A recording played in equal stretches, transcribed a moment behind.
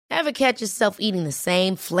Ever catch yourself eating the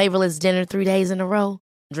same flavorless dinner 3 days in a row?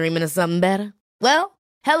 Dreaming of something better? Well,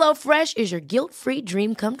 HelloFresh is your guilt-free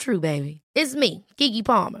dream come true, baby. It's me, Keke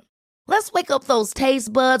Palmer. Let's wake up those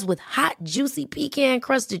taste buds with hot, juicy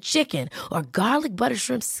pecan-crusted chicken or garlic butter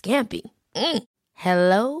shrimp scampi.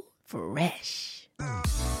 Hello Fresh.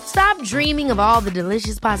 Stop dreaming of all the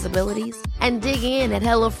delicious possibilities and dig in at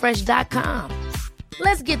HelloFresh.com.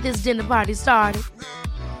 Let's get this dinner party started.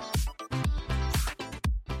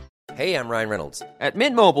 Hey, I'm Ryan Reynolds. At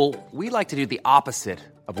Mint Mobile, we like to do the opposite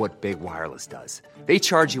of what Big Wireless does. They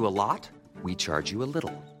charge you a lot, we charge you a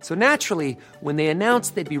little. So naturally, when they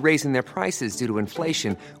announced they'd be raising their prices due to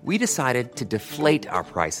inflation, we decided to deflate our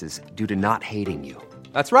prices due to not hating you.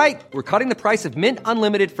 That's right. We're cutting the price of Mint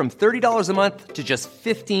Unlimited from $30 a month to just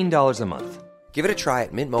 $15 a month. Give it a try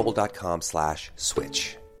at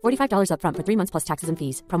mintmobile.com/switch. $45 up front for 3 months plus taxes and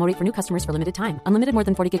fees. Promo rate for new customers for limited time. Unlimited more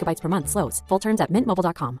than 40 gigabytes per month. Slows full terms at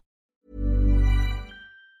mintmobile.com.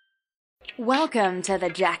 Welcome to the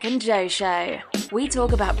Jack and Joe Show. We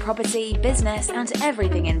talk about property, business, and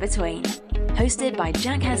everything in between. Hosted by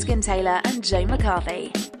Jack Heskin-Taylor and Joe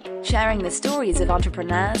McCarthy. Sharing the stories of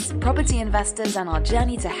entrepreneurs, property investors, and our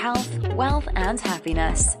journey to health, wealth, and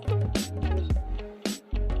happiness.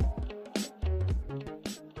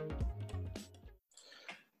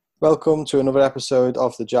 Welcome to another episode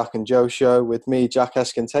of the Jack and Joe Show with me, Jack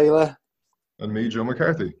Heskin-Taylor. And me, Joe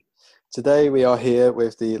McCarthy. Today we are here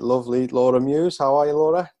with the lovely Laura Muse. How are you,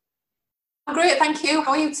 Laura? I'm great, thank you.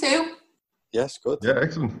 How are you too? Yes, good. Yeah,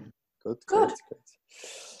 excellent. Good.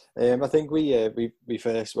 I think we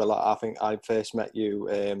first, well, I think I first met you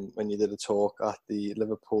when you did a talk at the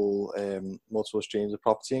Liverpool Multiple Streams of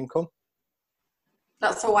Property Income.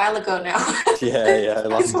 That's a while ago now. Yeah.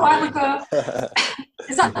 It's a while ago.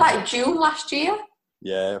 Is that like June last year?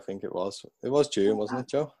 Yeah, I think it was. It was June, wasn't it,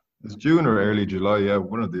 Joe? It's June or early July, yeah,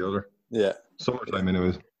 one or the other. Yeah. Summertime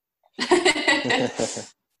anyways.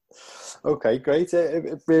 Okay, great.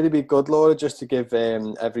 It'd really be good, Laura, just to give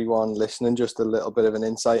everyone listening just a little bit of an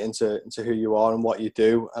insight into who you are and what you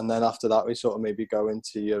do, and then after that we sort of maybe go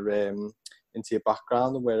into your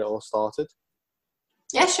background and where it all started.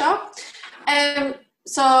 Yeah, sure.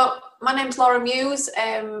 So my name's Laura Muse,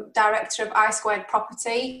 director of I Squared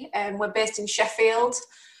Property. We're based in Sheffield.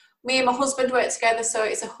 Me and my husband work together, so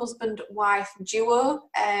it's a husband-wife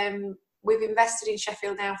duo. We've invested in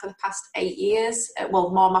Sheffield now for the past 8 years.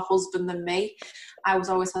 Well, more my husband than me. I was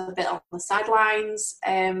always a bit on the sidelines.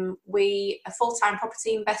 We are full-time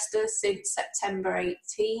property investors since September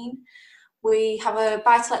 18. We have a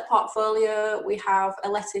buy-to-let portfolio. We have a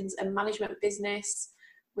lettings and management business.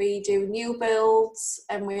 We do new builds,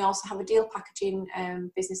 and we also have a deal packaging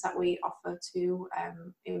business that we offer to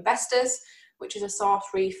investors, which is a source,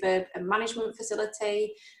 refurb and management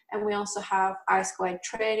facility. And we also have I Squared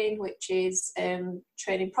Training, which is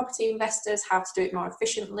training property investors how to do it more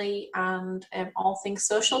efficiently and all things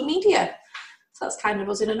social media. So that's kind of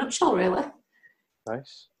us in a nutshell, really.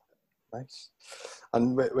 Nice.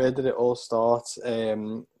 And where did it all start? I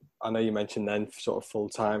know you mentioned then sort of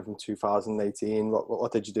full-time from 2018.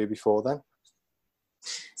 What did you do before then?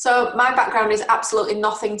 So my background is absolutely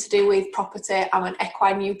nothing to do with property. I'm an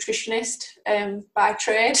equine nutritionist by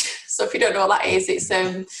trade. So if you don't know what that is, it's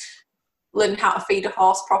learning how to feed a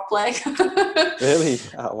horse properly. Really?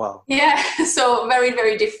 Oh, wow. Yeah, so very,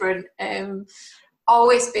 very different. My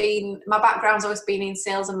background's always been in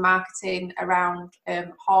sales and marketing around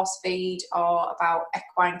horse feed or about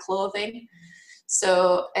equine clothing.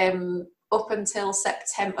 So up until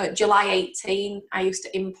July 18, I used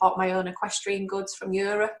to import my own equestrian goods from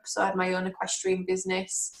Europe. So I had my own equestrian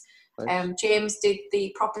business. Nice. James did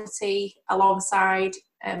the property alongside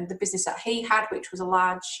the business that he had, which was a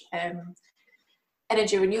large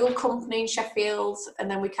energy renewal company in Sheffield. And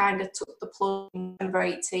then we kind of took the plunge in November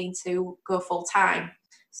 18 to go full time.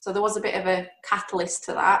 So there was a bit of a catalyst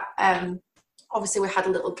to that. Obviously, we had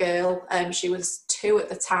a little girl. She was 2 at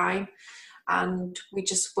the time. And we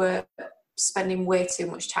just were spending way too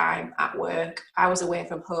much time at work. I was away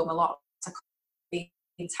from home a lot. I covered the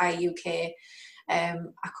entire UK. I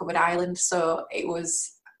covered Ireland, so I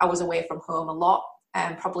was away from home a lot,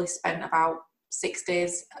 and probably spent about 6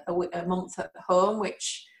 days a month at home,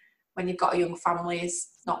 which when you've got a young family is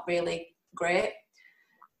not really great.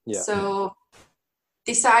 Yeah. So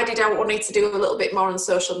decided I wanted to do a little bit more on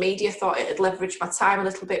social media, thought it'd leverage my time a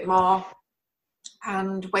little bit more,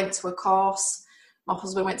 and went to a course. My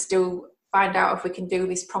husband went to find out if we can do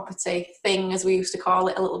this property thing, as we used to call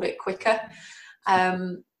it, a little bit quicker.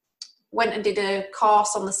 Went and did a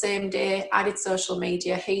course on the same day. I did social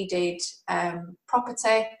media, he did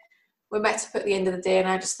property. we met up at the end of the day, and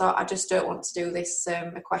I just thought, I just don't want to do this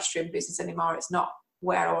equestrian business anymore. It's not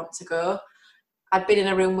where I want to go. I'd been in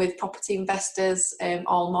a room with property investors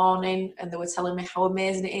all morning, and they were telling me how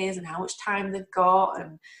amazing it is and how much time they've got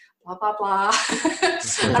and blah, blah, blah.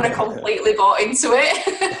 And I completely bought into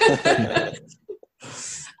it.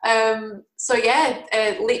 So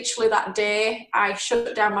yeah, literally that day, I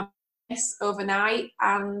shut down my business overnight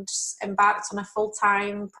and embarked on a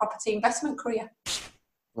full-time property investment career.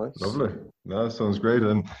 Nice. Lovely. No, that sounds great.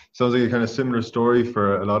 And sounds like a kind of similar story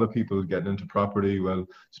for a lot of people getting into property. Well,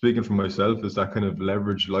 speaking for myself, is that kind of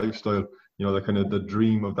leveraged lifestyle, you know, the kind of the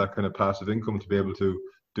dream of that kind of passive income to be able to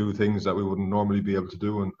do things that we wouldn't normally be able to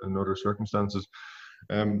do in other circumstances.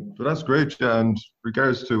 But that's great. Yeah. And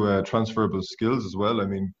regards to transferable skills as well, I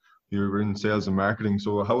mean, you were in sales and marketing.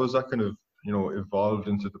 So how has that kind of, you know, evolved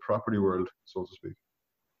into the property world, so to speak?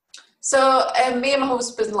 So me and my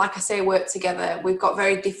husband, like I say, work together. We've got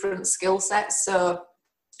very different skill sets. So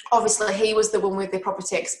obviously he was the one with the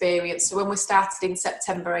property experience. So when we started in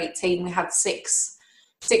September 18, we had six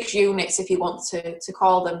units, if you want to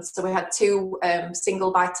call them. So we had 2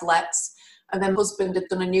 single buy-to-lets, and then husband had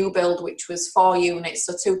done a new build, which was 4 units,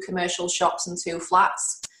 so 2 commercial shops and 2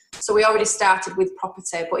 flats. So we already started with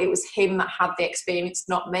property, but it was him that had the experience,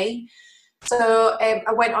 not me. So I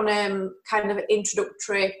went on kind of an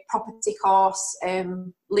introductory property course,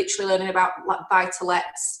 literally learning about like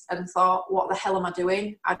buy-to-lets, and thought, what the hell am I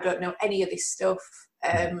doing? I don't know any of this stuff.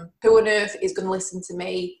 Who on earth is going to listen to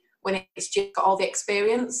me when it's just got all the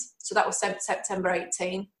experience? So that was September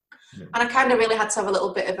 18. Yeah. And I kind of really had to have a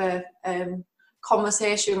little bit of a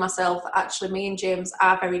conversation with myself. Actually, me and James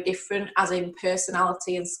are very different, as in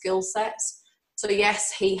personality and skill sets. So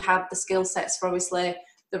yes, he had the skill sets for obviously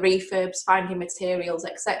the refurbs, finding materials,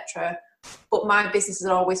 etc. But my business has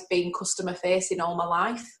always been customer facing all my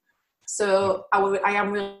life. So I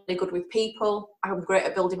am really good with people. I'm great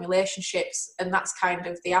at building relationships, and that's kind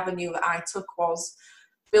of the avenue that I took, was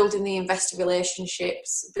building the investor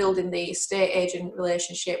relationships, building the estate agent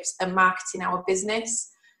relationships, and marketing our business,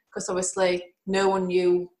 because obviously no one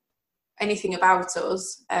knew anything about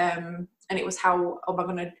us, and it was how am I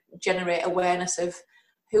going to generate awareness of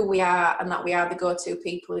who we are and that we are the go-to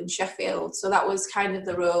people in Sheffield. So that was kind of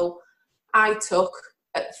the role I took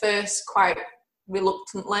at first, quite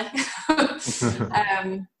reluctantly, as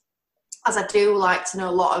I do like to know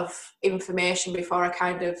a lot of information before I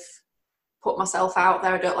kind of put myself out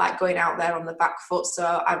there. I don't like going out there on the back foot. So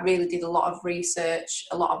I really did a lot of research,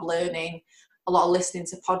 a lot of learning, a lot of listening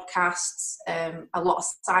to podcasts, a lot of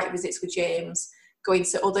site visits with James, going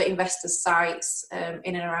to other investors' sites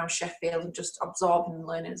in and around Sheffield, and just absorbing and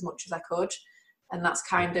learning as much as I could. And that's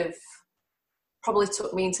kind of probably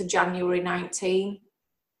took me into January 19.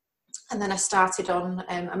 And then I started on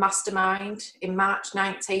a mastermind in March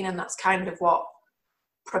 19, and that's kind of what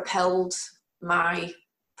propelled my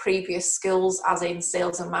previous skills, as in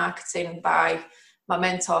sales and marketing, by my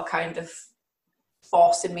mentor kind of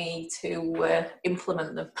forcing me to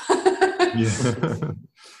implement them. Yeah.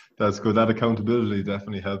 That's good. That accountability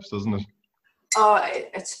definitely helps, doesn't it? Oh,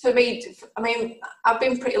 it's for me. I mean, I've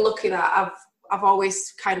been pretty lucky that I've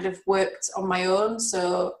always kind of worked on my own.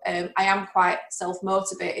 So I am quite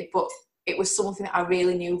self-motivated, but it was something that I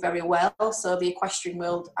really knew very well. So the equestrian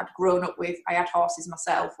world I'd grown up with, I had horses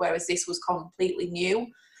myself, whereas this was completely new.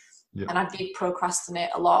 Yeah. And I did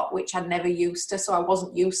procrastinate a lot, which I never used to. So I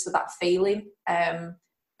wasn't used to that feeling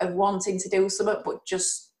of wanting to do something, but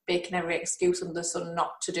just making every excuse under the sun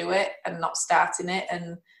not to do it and not starting it.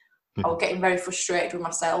 And I was getting very frustrated with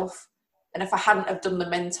myself. And if I hadn't have done the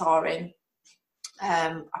mentoring,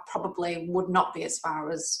 I probably would not be as far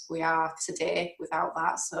as we are today without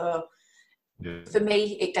that. So for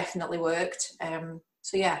me, it definitely worked.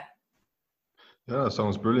 So yeah. Yeah, that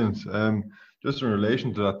sounds brilliant. Just in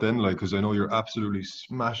relation to that then, like, because I know you're absolutely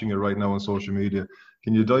smashing it right now on social media.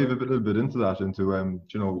 Can you dive a little bit into that, into,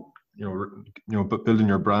 but building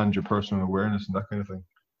your brand, your personal awareness and that kind of thing?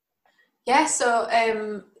 Yeah,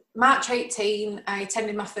 so March 18, I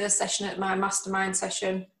attended my first session at my mastermind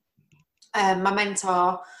session. My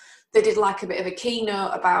mentor, they did like a bit of a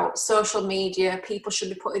keynote about social media. People should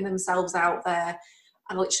be putting themselves out there.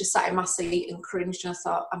 And I literally sat in my seat and cringed, and I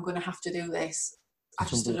thought, I'm going to have to do this. I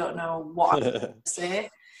just don't know what I'm going to say.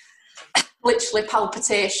 Literally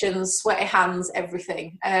palpitations, sweaty hands,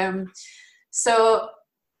 everything. So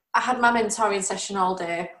I had my mentoring session all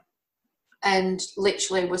day, and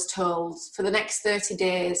literally was told, for the next 30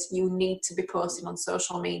 days, you need to be posting on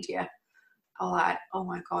social media. I was like, oh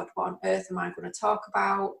my God, what on earth am I going to talk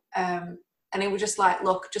about? And it was just like,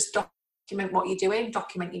 look, just document what you're doing,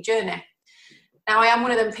 document your journey. Now, I am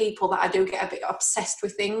one of them people that I do get a bit obsessed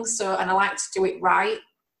with things, and I like to do it right.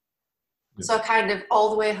 Yeah. So kind of all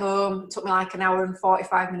the way home, it took me like an hour and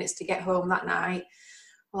 45 minutes to get home that night.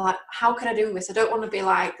 Well, like, how can I do this? I don't want to be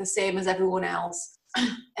like the same as everyone else.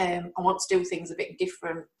 I want to do things a bit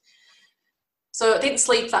different. So I didn't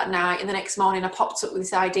sleep that night, and the next morning I popped up with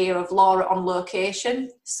this idea of Laura on location.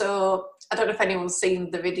 So I don't know if anyone's seen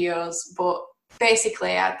the videos, but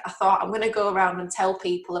basically I thought I'm going to go around and tell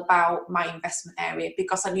people about my investment area,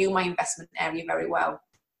 because I knew my investment area very well.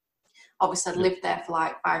 Obviously I'd lived there for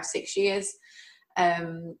like 5-6 years.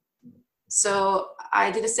 So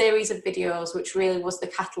I did a series of videos, which really was the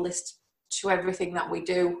catalyst to everything that we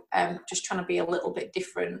do, just trying to be a little bit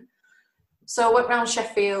different. So I went around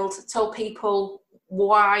Sheffield, told people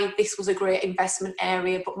why this was a great investment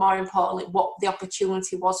area, but more importantly, what the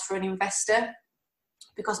opportunity was for an investor.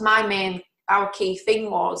 Because our key thing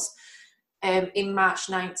was, in March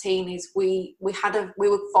 19, is we were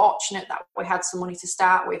fortunate that we had some money to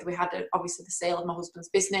start with. We had obviously the sale of my husband's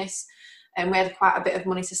business, and we had quite a bit of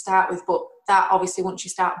money to start with, but that obviously once you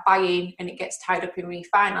start buying and it gets tied up in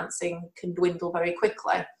refinancing can dwindle very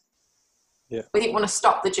quickly. Yeah. We didn't want to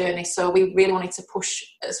stop the journey, so we really wanted to push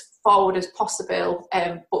as forward as possible,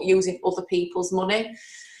 but using other people's money.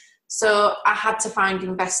 So I had to find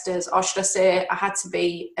investors, or should I say I had to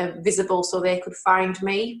be visible so they could find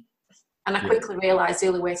me. And I quickly realised the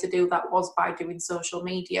only way to do that was by doing social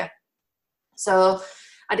media. So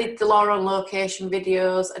I did the Laura on location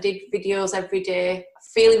videos. I did videos every day,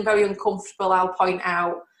 feeling very uncomfortable, I'll point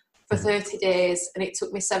out, for 30 days. And it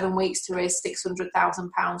took me 7 weeks to raise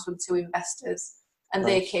 £600,000 from 2 investors. And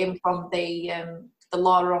they came from the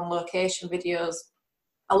Laura on location videos.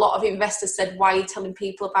 A lot of investors said, why are you telling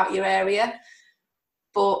people about your area?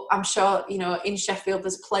 But I'm sure, in Sheffield,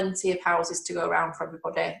 there's plenty of houses to go around for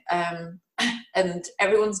everybody. And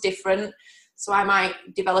everyone's different. So I might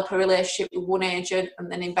develop a relationship with one agent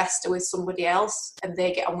and then investor with somebody else, and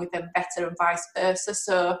they get on with them better and vice versa.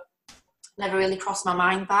 So never really crossed my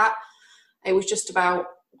mind that. It was just about,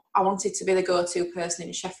 I wanted to be the go-to person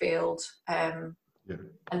in Sheffield, and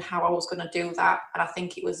how I was going to do that. And I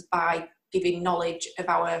think it was by giving knowledge of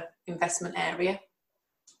our investment area.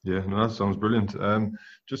 Yeah, no, that sounds brilliant.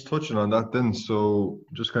 Just touching on that then, so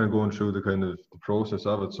just kind of going through the process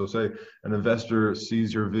of it. So say an investor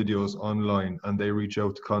sees your videos online and they reach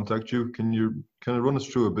out to contact you. Can you kind of run us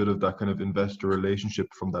through a bit of that kind of investor relationship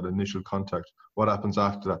from that initial contact? What happens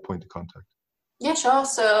after that point of contact? Yeah, sure.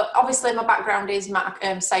 So obviously my background is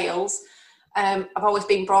sales. I've always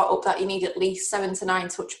been brought up that you need at least 7 to 9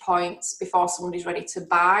 touch points before somebody's ready to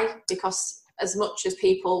buy, because as much as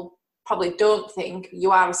people probably don't think, you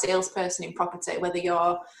are a salesperson in property, whether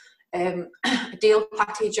you're a deal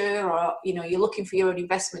packager or you're looking for your own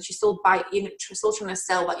investments, you're still trying to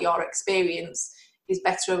sell that your experience is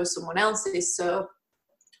better over someone else's. So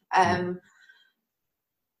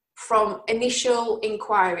from initial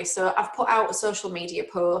inquiry, so I've put out a social media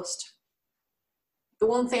post. The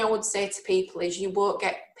one thing I would say to people is you won't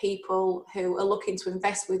get people who are looking to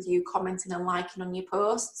invest with you commenting and liking on your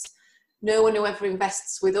posts. No one who ever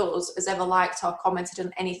invests with us has ever liked or commented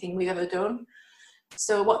on anything we've ever done.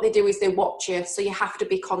 So what they do is they watch you. So you have to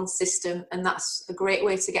be consistent, and that's a great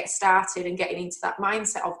way to get started and getting into that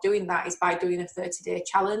mindset of doing that is by doing a 30-day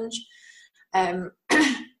challenge.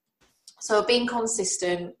 So being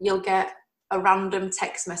consistent, you'll get a random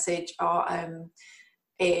text message or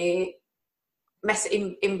a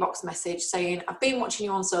inbox message saying, I've been watching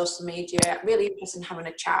you on social media, really interested in having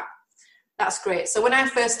a chat. That's great. So when I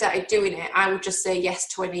first started doing it, I would just say yes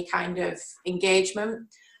to any kind of engagement.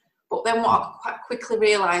 But then what I quite quickly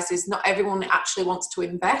realised is not everyone actually wants to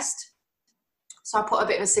invest. So I put a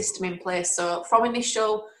bit of a system in place. So from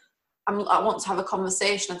initial, I want to have a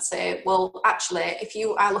conversation and say, well, actually, if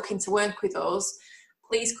you are looking to work with us,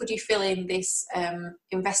 please could you fill in this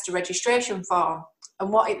investor registration form? And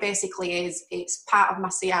what it basically is, it's part of my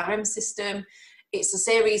CRM system. It's a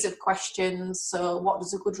series of questions. So what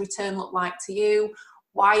does a good return look like to you?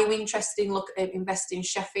 Why are you interested in investing in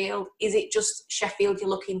Sheffield? Is it just Sheffield you're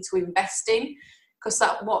looking to invest in? Because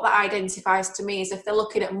what that identifies to me is if they're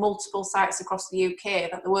looking at multiple sites across the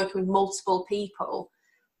UK, that they're working with multiple people,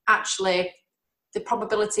 actually the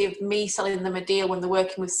probability of me selling them a deal when they're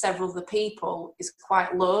working with several other people is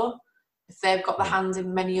quite low if they've got their hands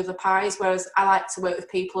in many other pies, whereas I like to work with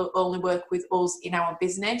people who only work with us in our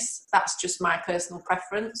business. That's just my personal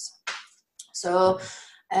preference. So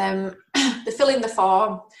they fill in the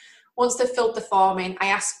form. Once they've filled the form in, I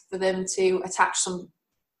ask for them to attach some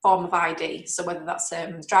form of ID. So whether that's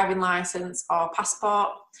driving licence or passport.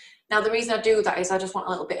 Now, the reason I do that is I just want a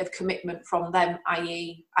little bit of commitment from them,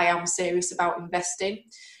 i.e. I am serious about investing.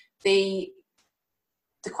 The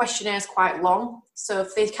questionnaire is quite long, so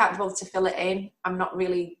if they can't be able to fill it in, I'm not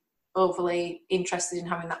really overly interested in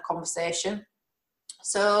having that conversation.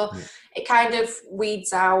 So it kind of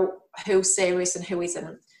weeds out who's serious and who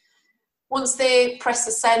isn't. Once they press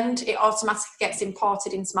the send, it automatically gets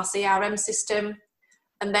imported into my CRM system.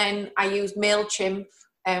 And then I use MailChimp,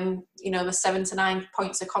 the 7 to 9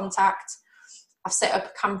 points of contact. I've set up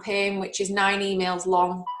a campaign which is 9 emails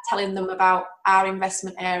long, telling them about our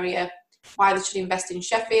investment area, why they should invest in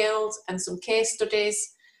Sheffield, and some case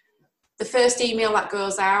studies. The first email that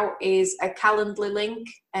goes out is a Calendly link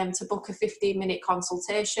to book a 15-minute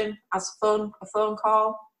consultation as a phone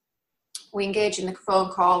call. We engage in the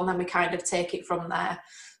phone call and then we kind of take it from there.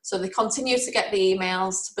 So they continue to get the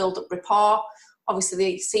emails to build up rapport. Obviously,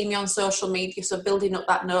 they see me on social media, so building up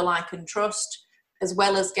that know, like, and trust, as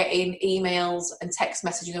well as getting emails and text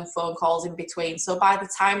messages and phone calls in between. So by the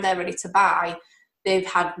time they're ready to buy, they've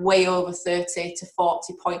had way over 30 to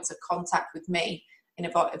 40 points of contact with me in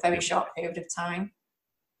about a very short period of time.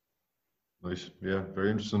 Nice. Yeah, very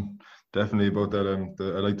interesting. Definitely about that.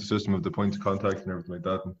 I like the system of the points of contact and everything like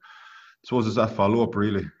that. And I suppose it's that follow-up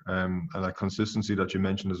really, and that consistency that you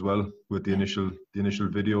mentioned as well with the initial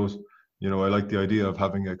videos. I like the idea of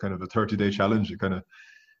having a kind of a 30-day challenge. It kind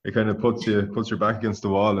of puts your back against the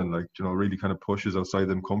wall and really kind of pushes outside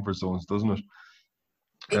them comfort zones, doesn't it?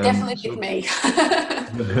 It definitely did me.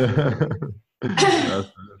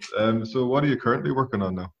 So what are you currently working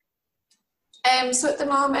on now? So at the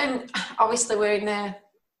moment, obviously we're in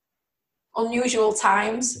unusual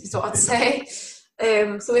times, is what I'd say.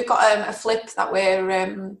 So we've got a flip that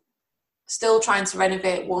we're still trying to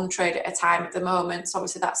renovate one trade at a time at the moment. So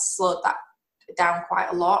obviously that's slowed that down quite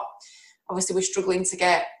a lot. Obviously we're struggling to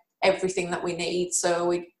get everything that we need, so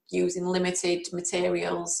we're using limited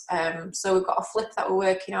materials. So we've got a flip that we're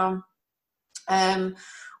working on.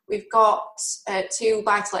 We've got 2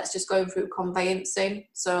 buy-to-lets just going through conveyancing,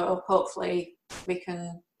 so hopefully we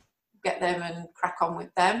can get them and crack on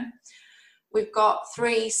with them. We've got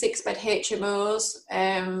 3 6-bed HMOs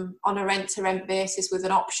on a rent-to-rent basis with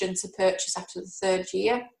an option to purchase after the 3rd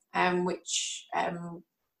year, which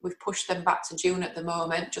we've pushed them back to June at the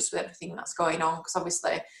moment, just with everything that's going on, because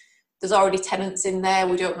obviously there's already tenants in there.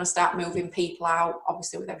 We don't want to start moving people out,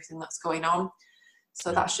 obviously, with everything that's going on.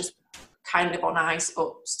 So that's just kind of on ice,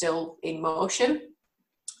 but still in motion.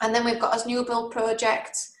 And then we've got a new build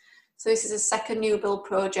project. So this is a second new build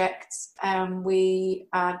project. We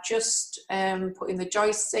are just putting the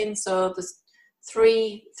joists in. So there's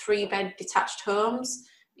 3 3-bed detached homes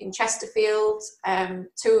in Chesterfield. 2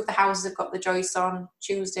 of the houses have got the joists on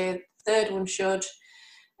Tuesday. The 3rd one should.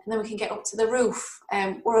 And then we can get up to the roof.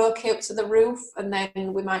 We're okay up to the roof, and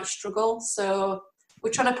then we might struggle. So we're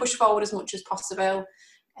trying to push forward as much as possible.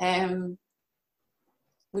 We're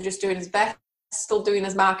just doing his best, still doing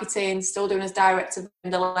his marketing, still doing his direct to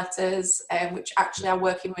vendor letters, which actually are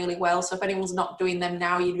working really well. So if anyone's not doing them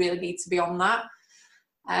now, you really need to be on that.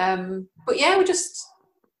 But yeah, we're just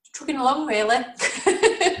trucking along really.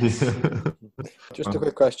 Just a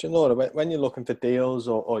quick question, Laura. When you're looking for deals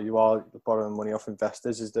or you are borrowing money off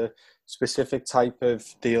investors, is there specific type of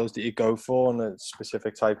deals that you go for and a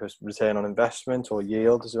specific type of return on investment or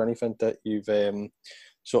yield? Is there anything that you've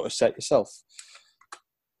sort of set yourself?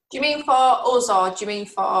 Do you mean for us or do you mean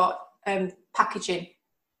for packaging?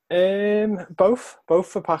 Both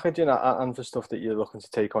for packaging and for stuff that you're looking to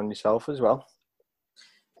take on yourself as well.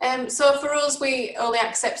 So for us, we only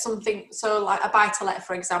accept something, so like a buy-to-let,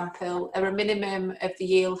 for example, a minimum of the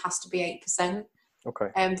yield has to be 8%.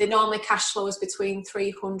 Okay. They normally cash flow is between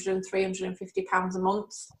 £300 and £350 a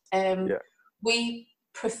month. We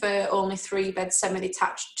prefer only 3-bed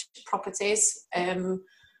semi-detached properties.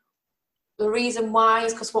 The reason why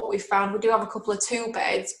is because what we've found, we do have a couple of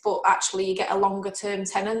 2-beds, but actually you get a longer-term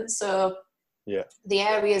tenant. So the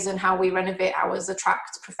areas and how we renovate ours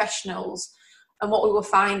attract professionals. And what we were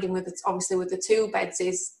finding with the 2-beds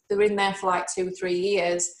is they're in there for like 2 or 3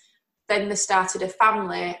 years. Then they started a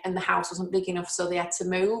family and the house wasn't big enough, so they had to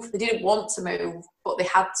move. They didn't want to move, but they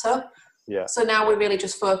had to. Yeah. So now we really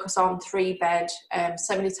just focus on 3-bed,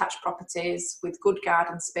 semi-detached properties with good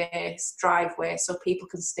garden space, driveway, so people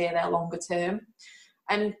can stay there longer term.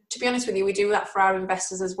 And to be honest with you, we do that for our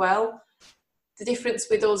investors as well. The difference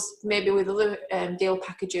with us, maybe with other deal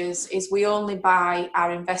packages, is we only buy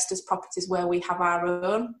our investors' properties where we have our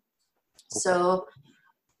own. Okay. So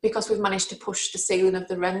because we've managed to push the ceiling of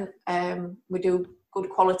the rent, we do good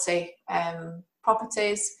quality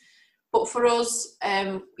properties. But for us,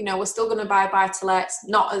 we're still going to buy buy-to-lets,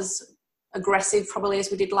 not as aggressive probably as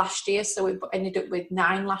we did last year. So we ended up with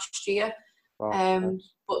 9 last year. Wow.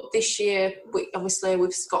 But this year, we've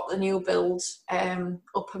got the new build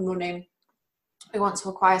up and running. We want to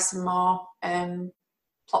acquire some more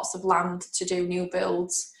plots of land to do new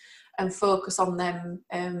builds and focus on them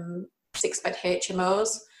 6-bed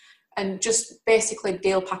HMOs and just basically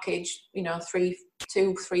deal package,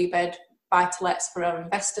 3-bed buy-to-lets for our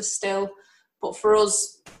investors still. But for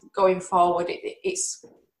us going forward, it's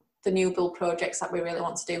the new build projects that we really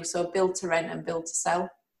want to do. So build to rent and build to sell.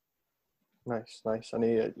 Nice. And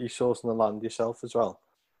you sourcing the land yourself as well?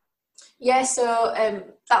 Yeah, so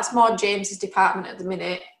that's more James's department at the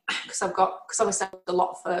minute because obviously I've got a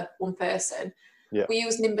lot for one person. Yeah. We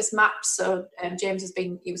use Nimbus Maps, so James has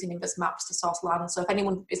been using Nimbus Maps to source land. So if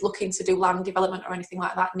anyone is looking to do land development or anything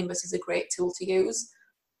like that, Nimbus is a great tool to use.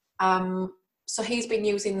 So he's been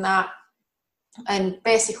using that, and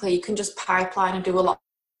basically you can just pipeline and do a lot.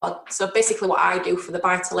 So basically what I do for the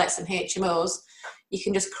buy-to-lets and HMOs, you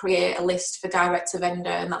can just create a list for direct to vendor,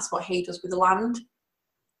 and that's what he does with the land.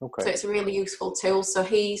 Okay. So it's a really useful tool. So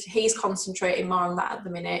he's concentrating more on that at the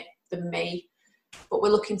minute than me. But we're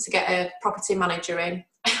looking to get a property manager in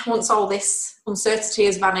once all this uncertainty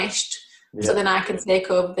has vanished. Yeah. So then I can take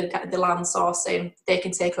over the land sourcing. They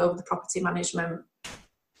can take over the property management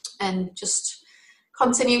and just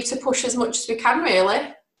continue to push as much as we can,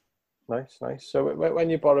 really. Nice. So when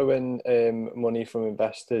you're borrowing money from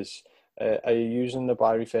investors, are you using the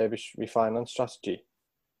buy, refurbish, refinance strategy?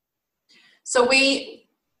 So we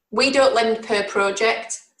don't lend per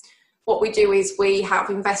project. What we do is we have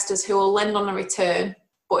investors who will lend on a return,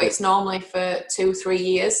 but it's normally for 2-3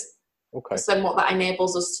 years. Okay. So then what that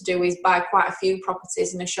enables us to do is buy quite a few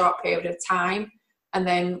properties in a short period of time. And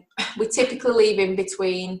then we typically leave in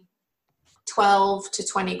between 12 to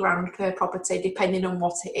 20 grand per property, depending on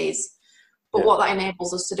what it is. But what that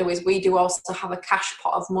enables us to do is we do also have a cash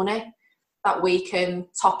pot of money that we can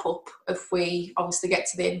top up if we obviously get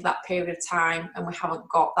to the end of that period of time and we haven't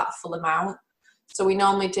got that full amount. So we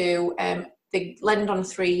normally do, they lend on a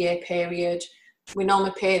 3-year period. We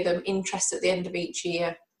normally pay them interest at the end of each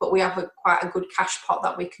year, but we have quite a good cash pot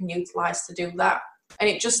that we can utilise to do that. And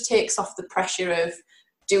it just takes off the pressure of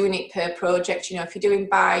doing it per project. If you're doing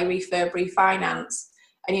buy, refurb, refinance,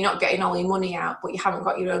 and you're not getting all your money out, but you haven't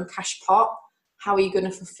got your own cash pot, how are you going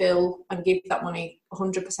to fulfill and give that money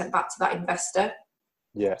 100% back to that investor?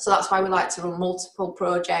 Yeah. So that's why we like to run multiple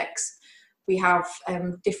projects. We have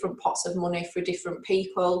different pots of money for different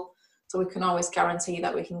people, so we can always guarantee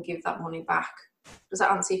that we can give that money back. Does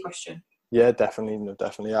that answer your question? Yeah,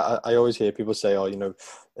 definitely. I always hear people say,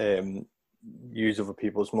 use other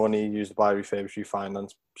people's money, use the buy, refurbish,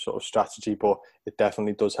 refinance sort of strategy, but it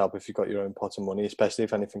definitely does help if you've got your own pot of money, especially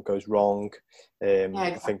if anything goes wrong. Exactly.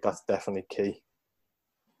 I think that's definitely key.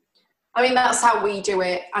 I mean, that's how we do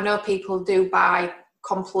it. I know people do buy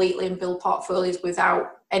completely and build portfolios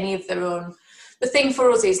without any of their own. The thing for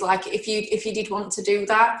us is, like, if you did want to do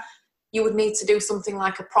that, you would need to do something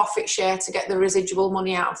like a profit share to get the residual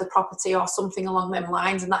money out of the property or something along them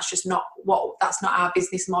lines, and that's not our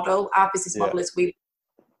business model. Our business model is we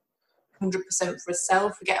 100% for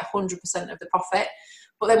ourselves, we get 100% of the profit.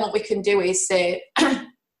 But then what we can do is say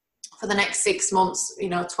for the next 6 months,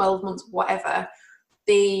 12 months, whatever,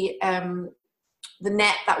 the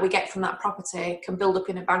net that we get from that property can build up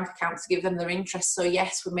in a bank account to give them their interest. So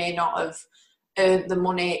yes, we may not have earned the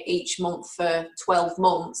money each month for 12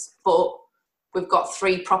 months, but we've got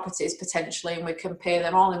 3 properties potentially and we can pay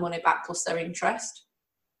them all the money back plus their interest.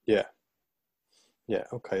 Yeah,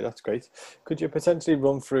 okay, that's great. Could you potentially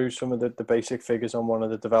run through some of the basic figures on one of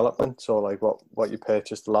the developments, or like what you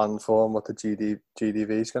purchased the land for and what the GDV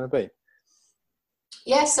is going to be?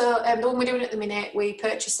 Yeah, so the one we're doing at the minute, we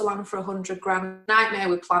purchased the land for 100 grand. Nightmare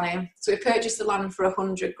with planning. So we purchased the land for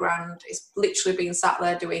 100 grand. It's literally been sat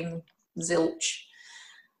there doing zilch.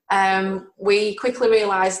 We quickly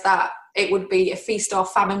realised that it would be a feast or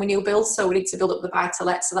famine with new builds, so we need to build up the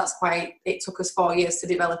buy-to-let, so that's why it took us 4 years to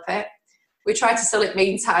develop it. We tried to sell it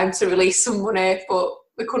meantime to release some money, but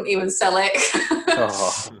we couldn't even sell it.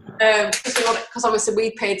 Because obviously we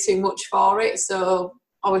paid too much for it, so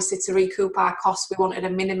obviously to recoup our costs we wanted a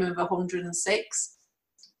minimum of 106.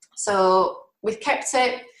 So we've kept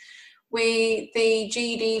it. The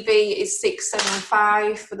GDV is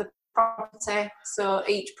 675 for the property, so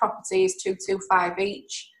each property is 225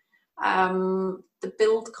 each. The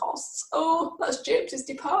build costs, that's James's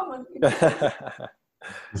department.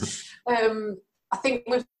 I think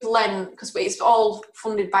we've lent, because it's all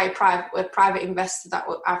funded by a private investor that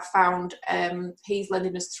I've found. He's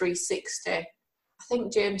lending us 360. I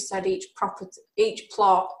think James said each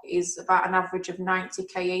plot is about an average of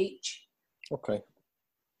 90k each. Okay.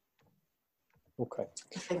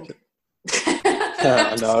 I think.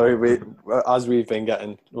 No, as we've been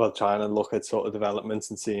trying to look at sort of developments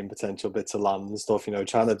and seeing potential bits of land and stuff,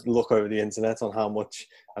 trying to look over the internet on how much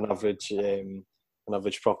an average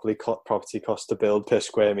property costs to build per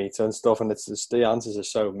square meter and stuff, and it's just, the answers are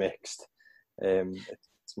so mixed.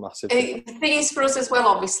 It's massive. The thing is for us as well,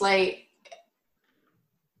 obviously,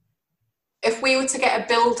 if we were to get a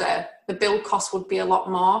builder, the build cost would be a lot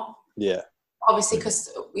more. Yeah. Obviously,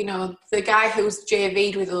 because the guy who's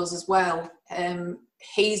JV'd with us as well,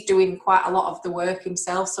 he's doing quite a lot of the work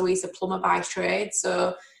himself. So he's a plumber by trade.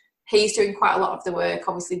 So he's doing quite a lot of the work.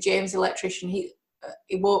 Obviously, James, the electrician,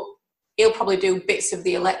 he'll probably do bits of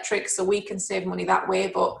the electric, so we can save money that way.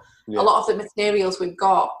 But a lot of the materials we've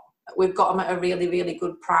got them at a really, really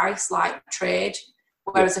good price, like trade.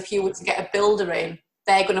 Whereas if you were to get a builder in,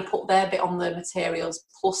 they're going to put their bit on the materials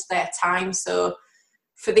plus their time. So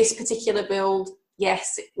for this particular build,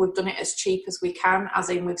 yes, we've done it as cheap as we can, as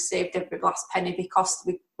in we've saved every last penny because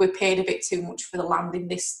we paid a bit too much for the land in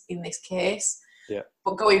this case. Yeah.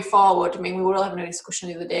 But going forward, we were all having a discussion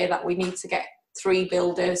the other day that we need to get 3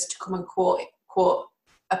 builders to come and quote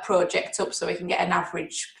a project up so we can get an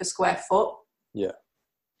average per square foot. Yeah.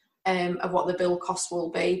 Of what the build cost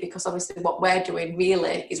will be, because obviously what we're doing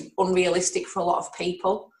really is unrealistic for a lot of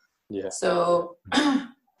people. Yeah. So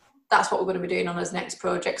that's what we're going to be doing on this next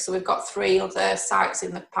project. So we've got 3 other sites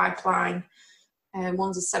in the pipeline.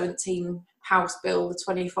 One's a 17 house build, a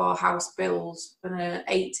 24 house build, and an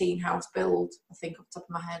 18 house build, I think, off the top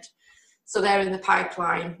of my head. So they're in the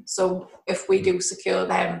pipeline. So if we do secure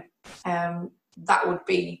them, that would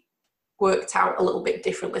be worked out a little bit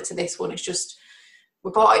differently to this one. It's just,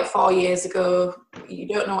 we bought it 4 years ago. You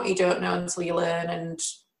don't know what you don't know until you learn. And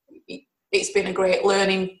it's been a great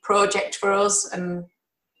learning project for us. And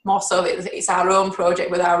more so, it's our own project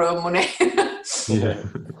with our own money. Yeah.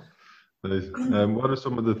 Nice. What are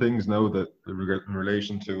some of the things now that in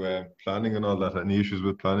relation to planning and all that? Any issues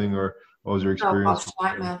with planning, or what was your experience?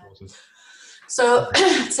 So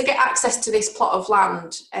to get access to this plot of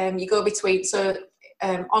land, you go between,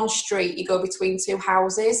 on street, you go between 2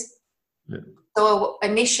 houses. Yeah. So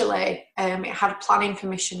initially, it had planning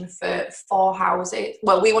permission for 4 houses.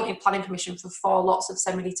 Well, we wanted planning permission for 4 lots of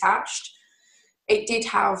semi-detached. It did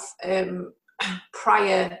have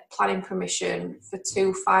prior planning permission for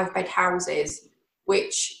 2 5-bed houses,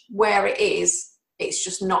 which where it is, it's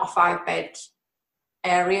just not a 5-bed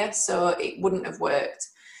area, so it wouldn't have worked.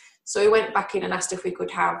 So we went back in and asked if we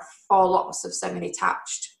could have 4 lots of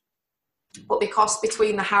semi-detached. But because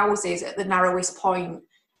between the houses at the narrowest point,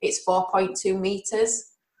 it's 4.2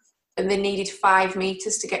 metres, and they needed 5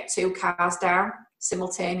 metres to get 2 cars down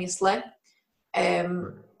simultaneously.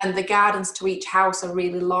 And the gardens to each house are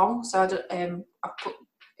really long. So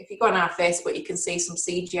if you go on our Facebook, you can see some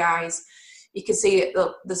CGIs. You can see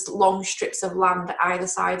that there's long strips of land at either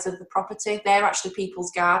sides of the property. They're actually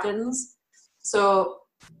people's gardens. So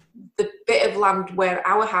the bit of land where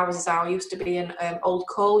our houses are used to be an old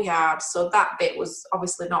coal yard. So that bit was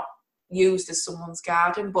obviously not used as someone's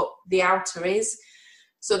garden, but the outer is.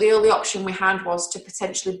 So the only option we had was to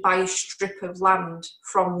potentially buy a strip of land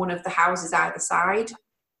from one of the houses either side.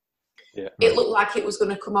 Yeah. It looked like it was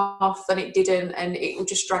going to come off, and it didn't, and it was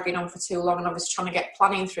just dragging on for too long, and I was trying to get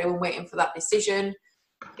planning through and waiting for that decision.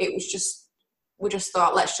 It was just, we just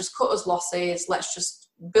thought, let's just cut us losses, let's just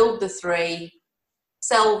build the 3,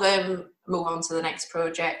 sell them, move on to the next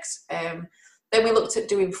project. Then we looked at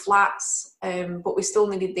doing flats, but we still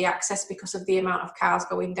needed the access because of the amount of cars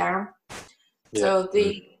going down. Yeah. So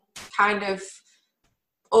the kind of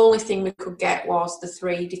only thing we could get was the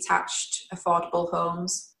 3 detached affordable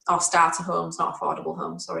homes, or starter homes, not affordable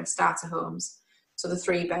homes, sorry, starter homes. So the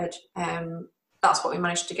 3-bed, that's what we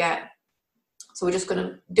managed to get. So we're just going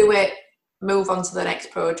to do it, move on to the next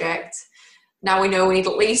project. Now we know we need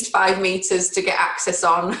at least 5 metres to get access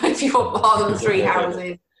on if you want more than 3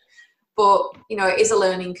 houses. But, it is a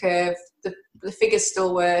learning curve. The figures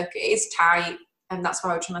still work. It is tight, and that's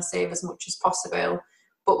why we're trying to save as much as possible.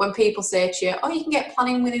 But when people say to you, oh, you can get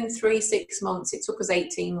planning within 3-6 months, it took us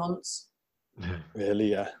 18 months.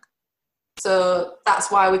 Really, yeah. So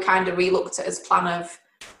that's why we kind of re-looked at as plan of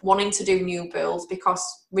wanting to do new builds, because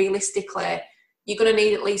realistically, you're going to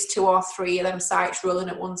need at least 2 or 3 of them sites rolling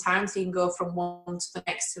at one time, so you can go from one to the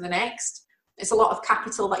next to the next. It's a lot of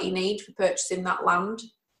capital that you need for purchasing that land.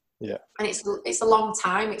 Yeah. And it's a long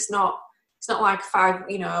time. It's not like 5,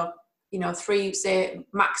 3, say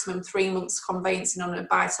maximum 3 months conveyancing on a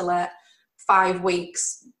buy-to-let, 5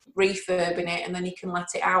 weeks refurbing it, and then you can let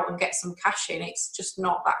it out and get some cash in. It's just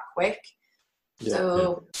not that quick. Yeah,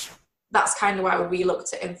 so that's kind of why we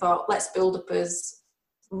looked at it and thought, let's build up as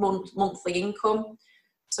monthly income.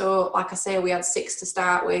 So like I say, we had 6 to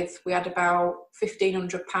start with. We had about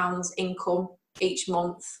 £1,500 income each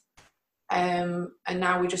month. And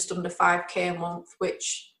now we're just under 5k a month,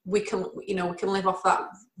 which we can live off that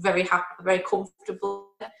very happy, very comfortably.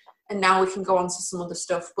 And now we can go on to some other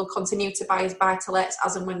stuff. We'll continue to buy as buy-to-lets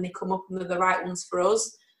as and when they come up and they're the right ones for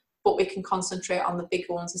us, but we can concentrate on the big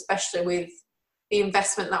ones, especially with the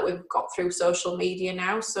investment that we've got through social media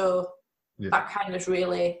now. So that kind of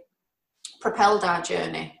really propelled our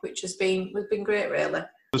journey, which has been great, really.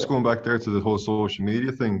 Just going back there to the whole social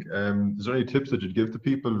media thing, is there any tips that you'd give to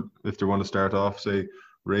people if they want to start off, say,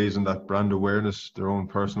 raising that brand awareness, their own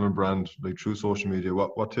personal brand, like through social media?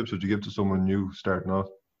 What tips would you give to someone new starting off?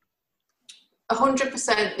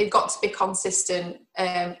 100%, they've got to be consistent.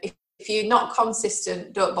 If you're not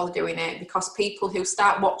consistent, don't bother doing it, because people who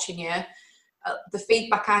start watching you, the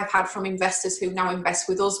feedback I've had from investors who now invest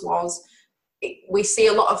with us was, we see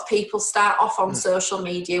a lot of people start off on social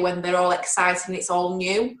media when they're all excited and it's all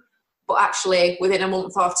new, but actually within a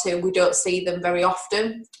month or two we don't see them very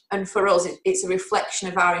often. And for us it's a reflection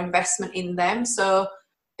of our investment in them. So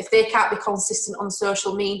if they can't be consistent on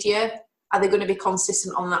social media, are they going to be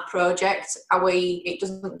consistent on that project? It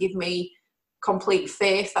doesn't give me complete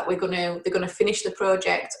faith that they're going to finish the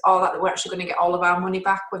project, or that we're actually going to get all of our money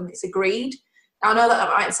back when it's agreed. I know that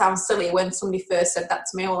might sound silly. When somebody first said that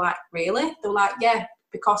to me, I was like, really? They were like, yeah,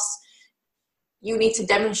 because you need to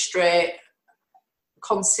demonstrate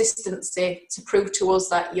consistency to prove to us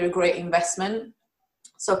that you're a great investment.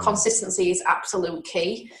 So consistency is absolute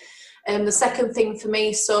key. The second thing for me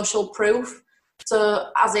is social proof. So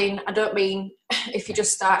as in, I don't mean if you're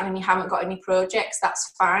just starting and you haven't got any projects,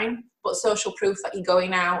 that's fine. But social proof that you're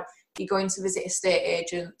going out, you're going to visit estate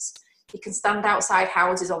agents. You can stand outside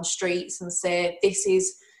houses on streets and say, this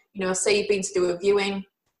is, say you've been to do a viewing,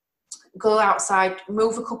 go outside,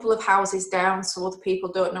 move a couple of houses down so other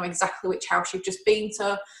people don't know exactly which house you've just been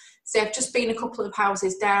to. Say, I've just been a couple of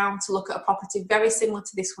houses down to look at a property very similar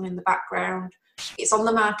to this one in the background. It's on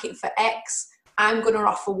the market for X. I'm going to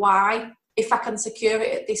offer Y. If I can secure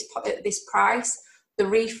it at this price, the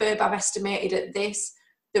refurb I've estimated at this,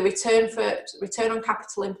 the return on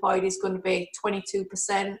capital employed is going to be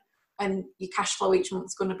 22%. And your cash flow each month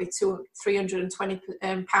is going to be £320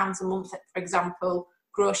 a month, for example,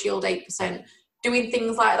 gross yield 8%. Doing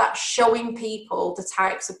things like that, showing people the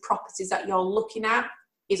types of properties that you're looking at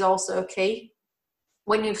is also key.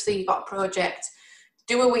 When you've got a project,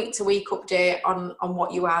 do a week-to-week update on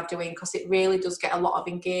what you are doing, because it really does get a lot of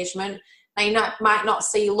engagement. Now, you might not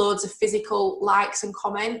see loads of physical likes and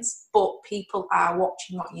comments, but people are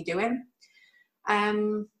watching what you're doing.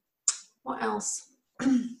 What else?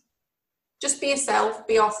 Just be yourself,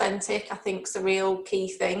 be authentic, I think is a real key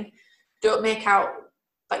thing. Don't make out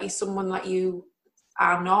that you're someone that you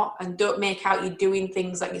are not, and don't make out you're doing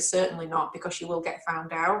things that you're certainly not, because you will get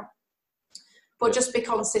found out. But just be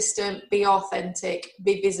consistent, be authentic,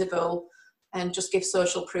 be visible, and just give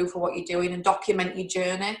social proof of what you're doing and document your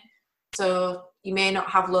journey. So you may not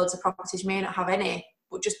have loads of properties, you may not have any,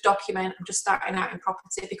 but just document, I'm just starting out in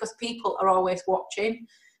property, because people are always watching.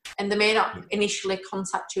 And they may not initially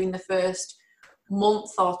contact you in the first month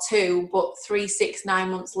or two, but 3, 6, 9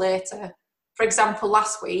 months later. For example,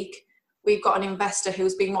 last week, we've got an investor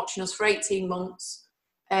who's been watching us for 18 months.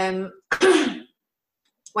 When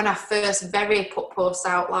I first put posts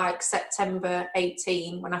out, like September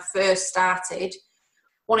 18, when I first started,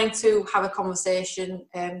 wanting to have a conversation,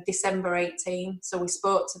 December 18. So we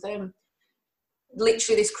spoke to them.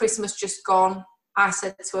 Literally this Christmas just gone, I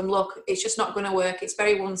said to him, look, it's just not going to work. It's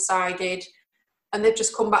very one-sided. And they've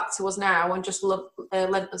just come back to us now and just lent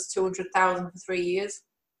us $200,000 for 3 years.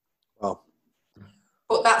 Wow.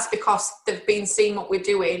 But that's because they've been seeing what we're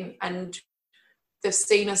doing, and they've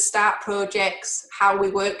seen us start projects, how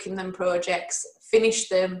we work in them projects, finish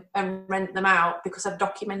them and rent them out, because I've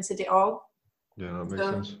documented it all. Yeah, that makes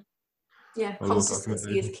sense. Yeah,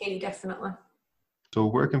 consistency is key, definitely. So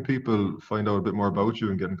where can people find out a bit more about you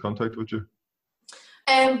and get in contact with you?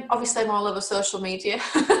 Obviously, I'm all over social media.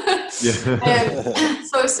 Yeah.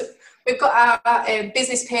 So we've got our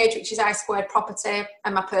business page, which is I Squared Property,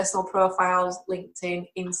 and my personal profiles, LinkedIn,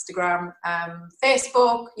 Instagram,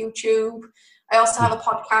 Facebook, YouTube. I also have a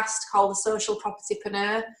podcast called The Social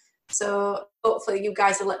Propertypreneur. So hopefully you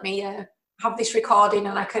guys will let me have this recording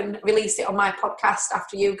and I can release it on my podcast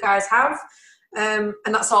after you guys have. And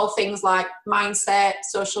that's all things like mindset,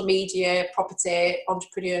 social media, property,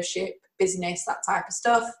 entrepreneurship, business, that type of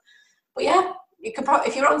stuff. But yeah, you can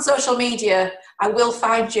if you're on social media, I will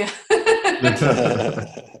find you.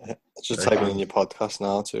 Just typing in your podcast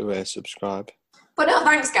now to subscribe. But no,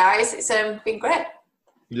 thanks guys. It's been great.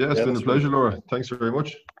 Yeah, it's been a pleasure, Laura. Thanks very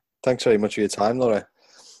much. Thanks very much for your time, Laura.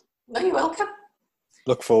 No, you're welcome.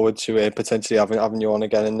 Look forward to potentially having you on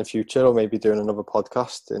again in the future, or maybe doing another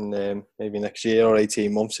podcast in maybe next year or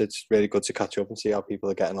 18 months. It's really good to catch up and see how people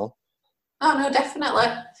are getting on. Oh no, definitely.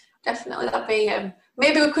 That'd be.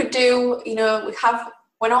 Maybe we could do.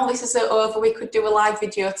 When all this is over, we could do a live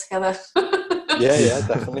video together. yeah,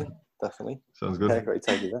 definitely. Sounds good. Okay, great,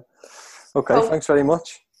 thank you. Okay, Thanks very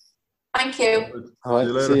much. Thank you. All right, see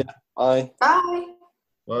you later. See you. Bye. Bye.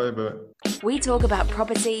 Bye. We talk about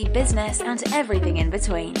property, business, and everything in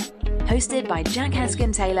between. Hosted by Jack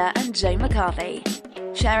Heskin-Taylor and Joe McCarthy.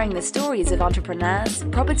 Sharing the stories of entrepreneurs,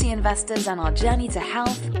 property investors, and our journey to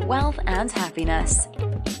health, wealth, and happiness.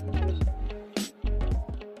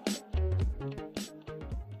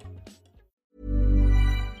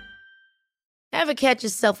 Ever catch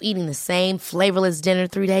yourself eating the same flavorless dinner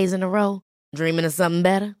 3 days in a row? Dreaming of something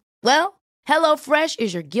better? Well, HelloFresh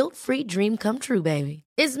is your guilt-free dream come true, baby.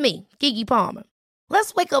 It's me, Keke Palmer.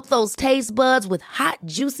 Let's wake up those taste buds with hot,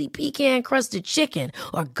 juicy pecan-crusted chicken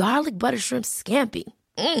or garlic butter shrimp scampi.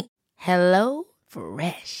 Hello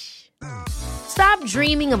Fresh. Stop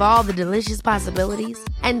dreaming of all the delicious possibilities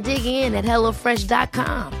and dig in at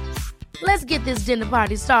HelloFresh.com. Let's get this dinner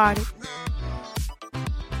party started.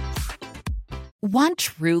 Want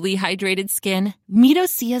truly hydrated skin? Meet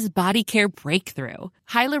Osea's Body Care Breakthrough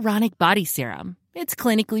Hyaluronic Body Serum. It's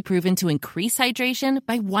clinically proven to increase hydration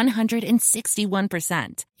by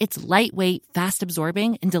 161%. It's lightweight,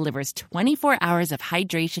 fast-absorbing, and delivers 24 hours of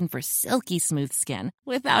hydration for silky smooth skin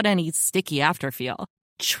without any sticky afterfeel.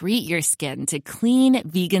 Treat your skin to clean,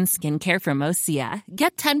 vegan skincare from Osea.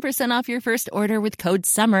 Get 10% off your first order with code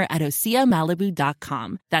SUMMER at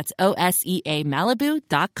OseaMalibu.com. That's OSEA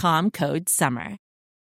Malibu.com, code SUMMER.